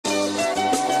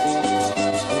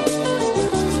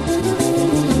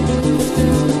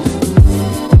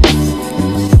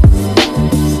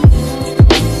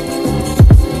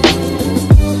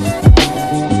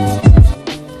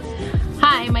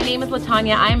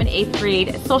Latawnya. I am an 8th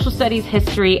grade social studies,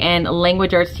 history, and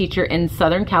language arts teacher in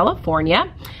Southern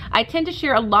California. I tend to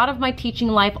share a lot of my teaching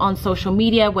life on social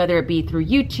media, whether it be through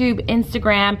YouTube,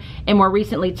 Instagram, and more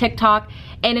recently TikTok.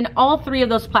 And in all three of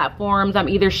those platforms, I'm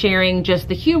either sharing just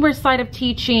the humorous side of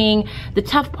teaching, the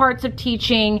tough parts of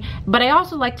teaching, but I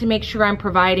also like to make sure I'm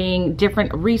providing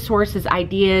different resources,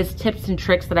 ideas, tips, and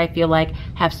tricks that I feel like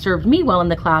have served me well in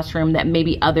the classroom that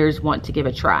maybe others want to give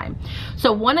a try.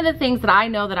 So one of the things that I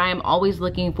know that I am always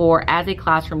looking for as a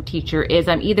classroom teacher is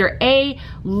I'm either A,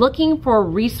 looking for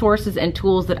resources and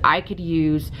tools that I could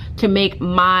use to make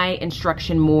my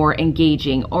instruction more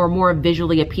engaging or more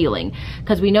visually appealing.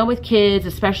 Because we know with kids,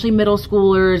 especially middle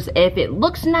schoolers, if it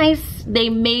looks nice, they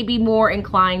may be more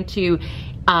inclined to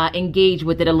engage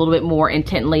with it a little bit more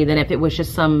intently than if it was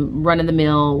just some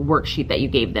run-of-the-mill worksheet that you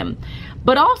gave them.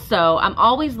 But also, I'm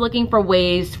always looking for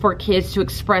ways for kids to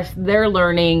express their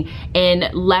learning in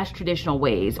less traditional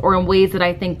ways, or in ways that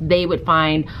I think they would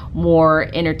find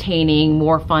more entertaining,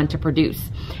 more fun to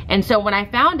produce. And so when I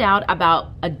found out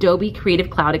about Adobe Creative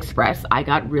Cloud Express, I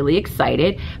got really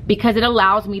excited because it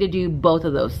allows me to do both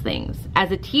of those things.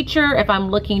 As a teacher, if I'm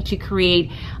looking to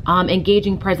create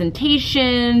engaging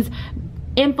presentations,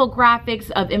 infographics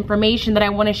of information that I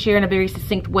want to share in a very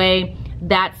succinct way,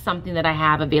 that's something that I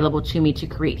have available to me to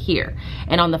create here.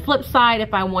 And on the flip side,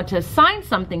 if I want to assign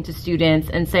something to students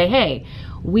and say, hey,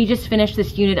 we just finished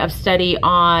this unit of study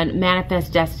on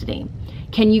manifest destiny.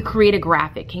 Can you create a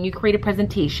graphic? Can you create a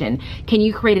presentation? Can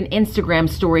you create an Instagram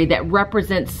story that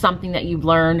represents something that you've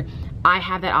learned? I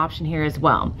have that option here as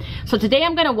well. So today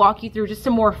I'm going to walk you through just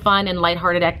some more fun and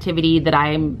lighthearted activity that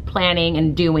I'm planning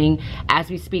and doing as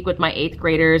we speak with my 8th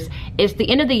graders. It's the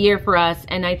end of the year for us,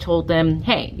 and I told them,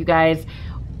 hey, you guys,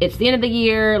 it's the end of the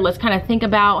year. Let's kind of think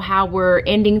about how we're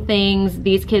ending things.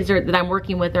 These kids that I'm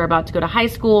working with are about to go to high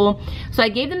school. So I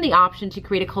gave them the option to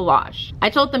create a collage.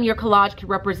 I told them your collage could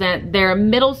represent their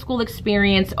middle school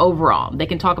experience overall. They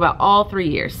can talk about all 3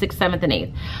 years, 6th, 7th, and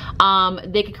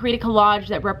 8th. They could create a collage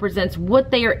that represents what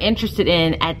they are interested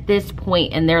in at this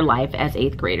point in their life as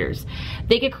 8th graders.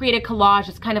 They could create a collage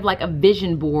that's kind of like a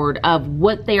vision board of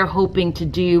what they are hoping to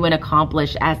do and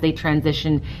accomplish as they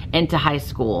transition into high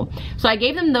school. So I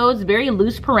gave them those very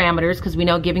loose parameters because we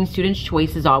know giving students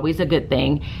choice is always a good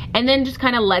thing, and then just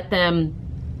kind of let them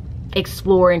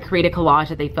explore and create a collage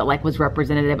that they felt like was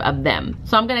representative of them.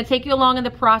 So I'm going to take you along in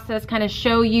the process, kind of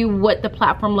show you what the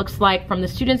platform looks like from the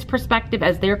students' perspective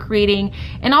as they're creating,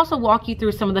 and also walk you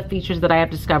through some of the features that I have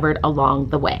discovered along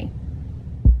the way.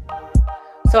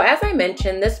 So as I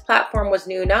mentioned, this platform was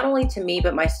new not only to me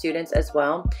but my students as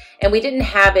well, and we didn't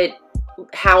have it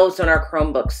housed on our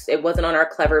Chromebooks. It wasn't on our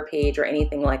Clever page or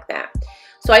anything like that.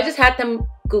 So I just had them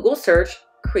Google search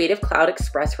Creative Cloud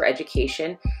Express for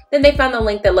education. Then they found the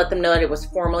link that let them know that it was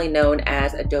formerly known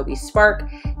as Adobe Spark.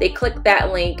 They clicked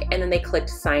that link and then they clicked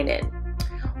sign in.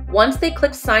 Once they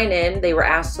clicked sign in, they were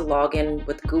asked to log in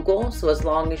with Google. So as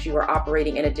long as you are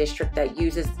operating in a district that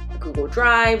uses Google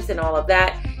Drives and all of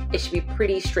that, it should be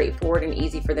pretty straightforward and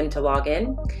easy for them to log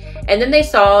in. And then they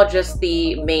saw just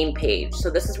the main page. So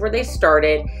this is where they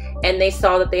started, and they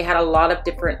saw that they had a lot of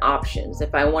different options.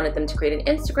 If I wanted them to create an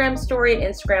Instagram story, an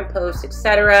Instagram post,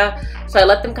 etc. So I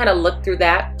let them kind of look through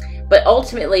that. But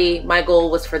ultimately, my goal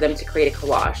was for them to create a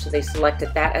collage. So they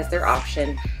selected that as their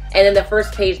option. And then the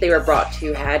first page they were brought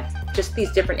to had just these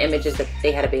different images that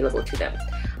they had available to them.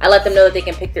 I let them know that they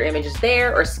can pick their images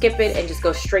there or skip it and just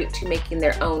go straight to making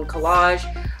their own collage.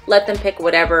 Let them pick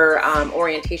whatever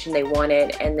orientation they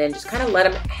wanted, and then just kind of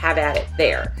let them have at it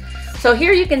there. So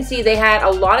here you can see they had a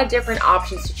lot of different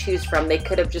options to choose from. They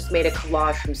could have just made a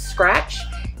collage from scratch,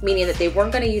 meaning that they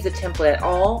weren't going to use a template at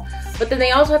all. But then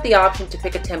they also had the option to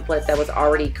pick a template that was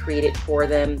already created for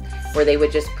them, where they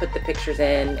would just put the pictures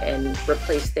in and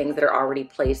replace things that are already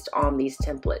placed on these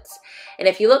templates. And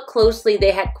if you look closely,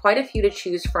 they had quite a few to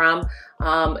choose from.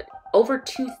 Over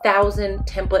 2,000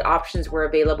 template options were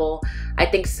available. I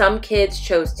think some kids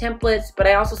chose templates, but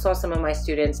I also saw some of my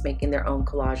students making their own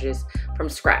collages from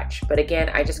scratch. But again,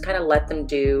 I just kind of let them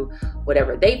do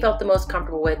whatever they felt the most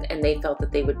comfortable with and they felt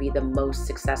that they would be the most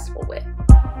successful with.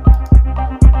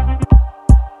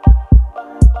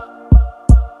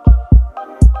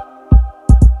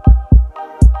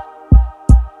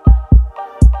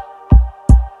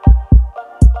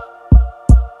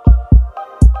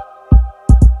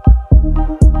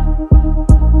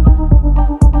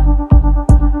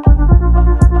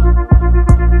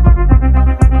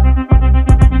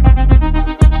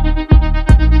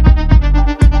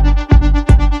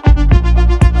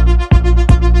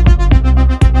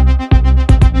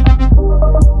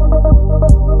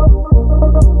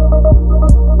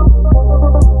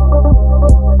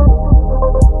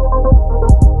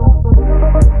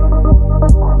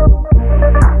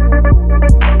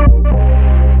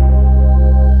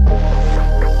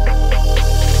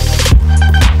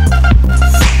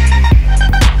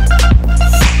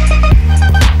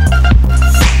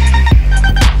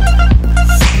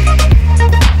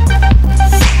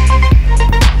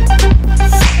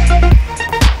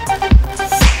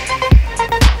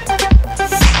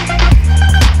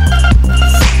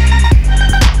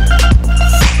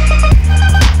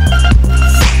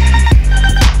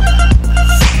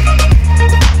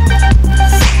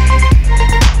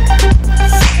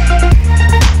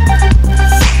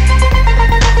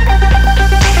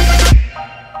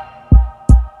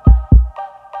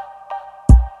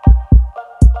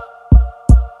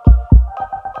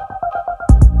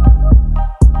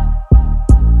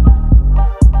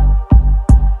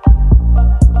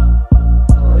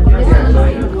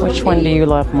 Which one do you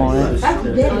love more? I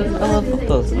love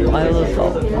both. I love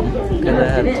all of them because I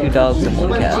have 2 dogs and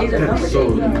 1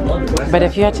 cat. But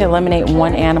if you had to eliminate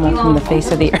one animal from the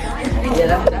face of the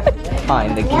earth.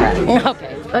 Fine, the cat.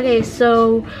 Okay. Okay,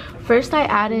 so first I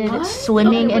added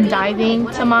swimming and diving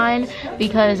to mine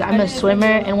because I'm a swimmer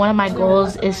and one of my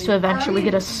goals is to eventually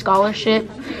get a scholarship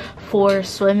for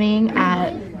swimming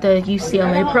at the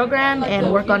UCLA program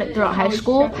and work on it throughout high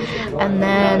school. And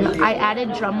then I added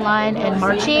drumline and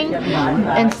marching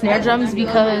and snare drums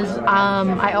because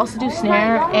I also do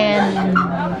snare,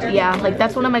 and yeah, like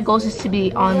that's one of my goals is to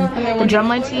be on the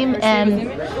drumline team,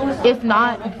 and if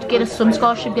not, get a swim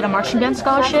scholarship, get a marching band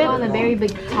scholarship. On a very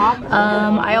big top.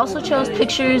 I also chose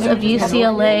pictures of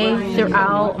UCLA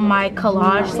throughout my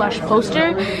collage /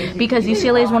 poster because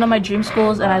UCLA is one of my dream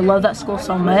schools and I love that school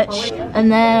so much.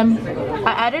 And then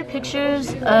I added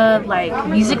pictures of like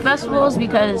music festivals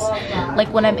because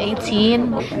like when I'm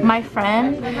 18, my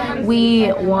friend,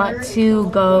 we want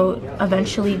to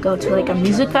eventually go to like a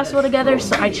music festival together.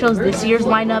 So I chose this year's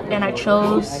lineup and I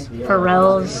chose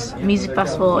Pharrell's music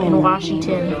festival in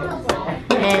Washington.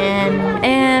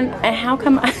 And how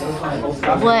come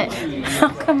What? How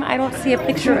come I don't see a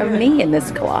picture of me in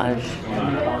this collage?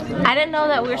 I didn't know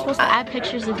that we were supposed to add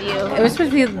pictures of you. It was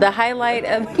supposed to be the highlight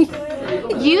of me.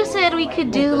 You said we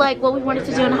could do like what we wanted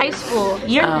to do in high school.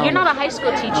 You're not a high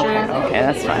school teacher. Okay,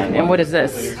 that's fine. And what is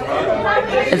this? Is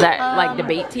that like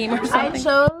debate team or something? I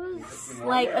chose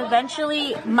like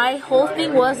eventually my whole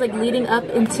thing was like leading up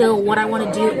until what I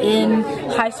want to do in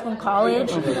high school and college.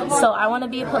 So I want to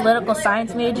be a political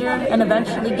science major and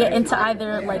eventually get into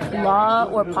either like law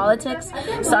or politics.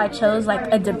 So I chose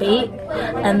like a debate,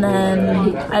 and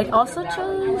then I also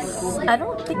chose, I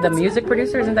don't think The music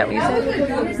producer, isn't that what you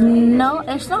said? No,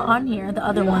 it's not on here, the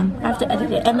other one. I have to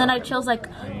edit it. And then I chose like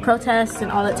protests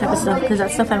and all that type of stuff because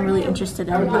that's stuff I'm really interested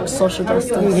in, like social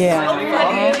justice.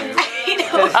 Yeah.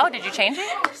 Oh, did you change it?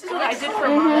 This is what I did for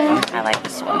mine. I like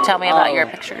this one. Tell me about your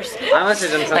pictures. I must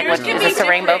have done something. Like, what, is this a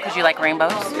rainbow because you like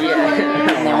rainbows?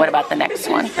 Yeah. And then what about the next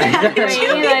one?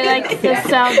 I like the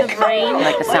sound of rain. I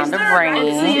like the sound of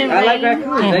rain. I like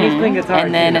raccoons. I used to play guitar.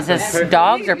 And then is this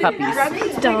dogs or puppies?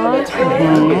 Dogs.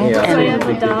 So we have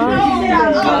a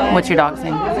dog. What's your dog's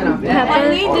name?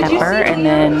 Pepper. Pepper. And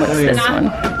then what's this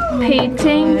one?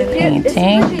 Painting.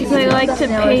 Painting. I like to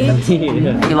paint.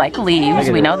 You like leaves,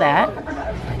 we know that.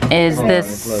 Is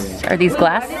this, are these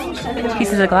glass?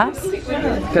 Pieces of glass?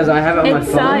 Because I have it on my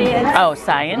phone. Science. Oh,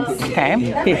 science, okay.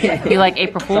 You like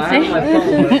April Fool's Day?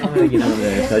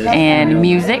 And And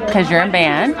music, because you're in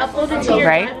band, Upload it to your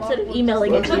right? instead of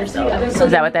emailing it to yourself.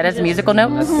 Is that what that is, musical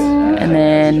notes? And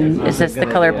then, is this the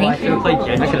color pink?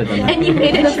 And you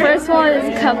made it. The first one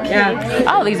is cupcakes.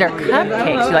 Oh, these are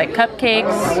cupcakes. You like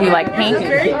cupcakes, you like pink,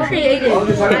 Very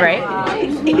creative. right?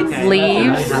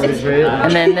 Leaves,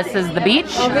 and then this is the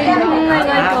beach.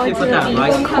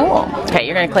 Cool. Okay,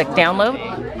 you're gonna click download.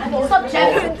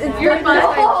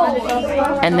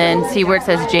 And then see where it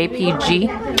says JPG.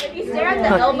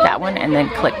 Click that one and then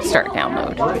click start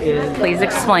download. Please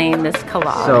explain this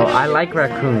collage. So I like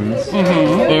raccoons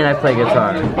and I play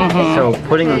guitar. So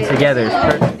putting them together is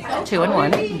perfect. 2 in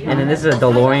 1. And then this is a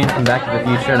DeLorean from Back to the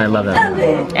Future and I love that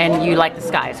movie. And you like the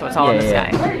sky, so it's all in the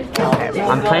sky. Okay.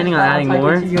 I'm planning on adding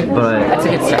more, but That's a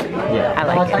good start. yeah. I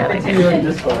like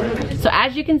it. So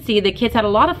as you can see, the kids had a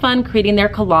lot of fun creating their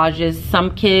collages.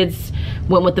 Some kids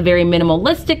went with a very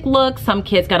minimalistic look. Some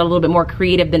kids got a little bit more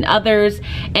creative than others.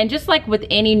 And just like with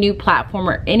any new platform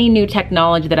or any new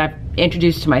technology that I've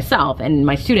introduced to myself and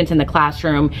my students in the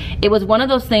classroom, it was one of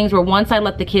those things where once I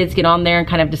let the kids get on there and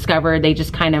kind of discover, they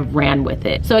just kind of ran with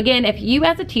it. So again, if you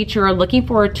as a teacher are looking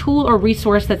for a tool or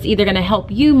resource that's either going to help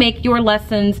you make your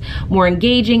lessons more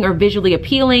engaging or visually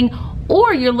appealing,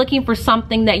 or you're looking for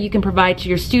something that you can provide to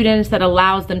your students that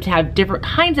allows them to have different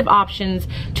kinds of options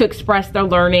to express their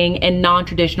learning in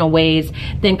non-traditional ways,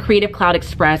 then Creative Cloud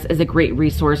Express is a great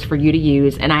resource for you to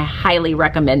use, and I highly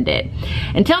recommend it.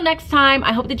 Until next time,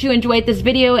 I hope that you enjoyed this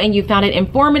video and you found it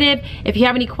informative. If you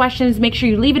have any questions, make sure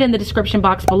you leave it in the description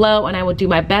box below and I will do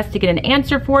my best to get an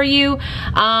answer for you.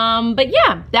 But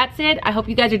yeah, that's it. I hope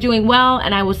you guys are doing well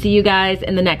and I will see you guys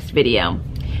in the next video.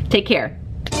 Take care.